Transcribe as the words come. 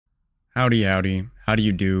Howdy, howdy. How do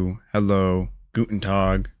you do? Hello, guten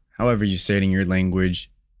tag, however you say it in your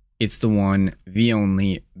language. It's the one, the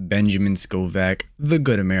only, Benjamin Scovach, the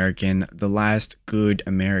good American, the last good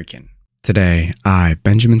American. Today, I,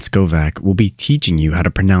 Benjamin Scovach, will be teaching you how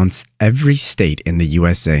to pronounce every state in the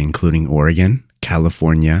USA, including Oregon,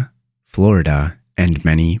 California, Florida, and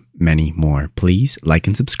many, many more. Please like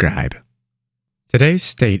and subscribe. Today's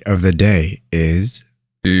state of the day is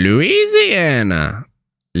Louisiana.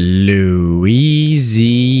 Louisiana.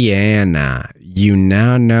 You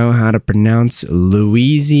now know how to pronounce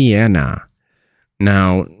Louisiana.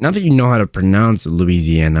 Now that you know how to pronounce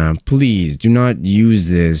Louisiana, please do not use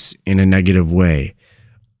this in a negative way.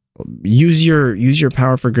 Use your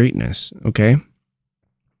power for greatness, okay?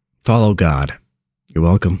 Follow God. You're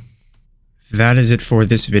welcome. That is it for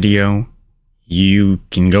this video. You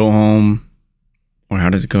can go home. Or how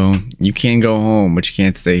does it go? You can go home, but you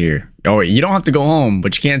can't stay here. Oh, wait, you don't have to go home,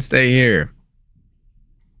 but you can't stay here.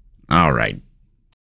 All right.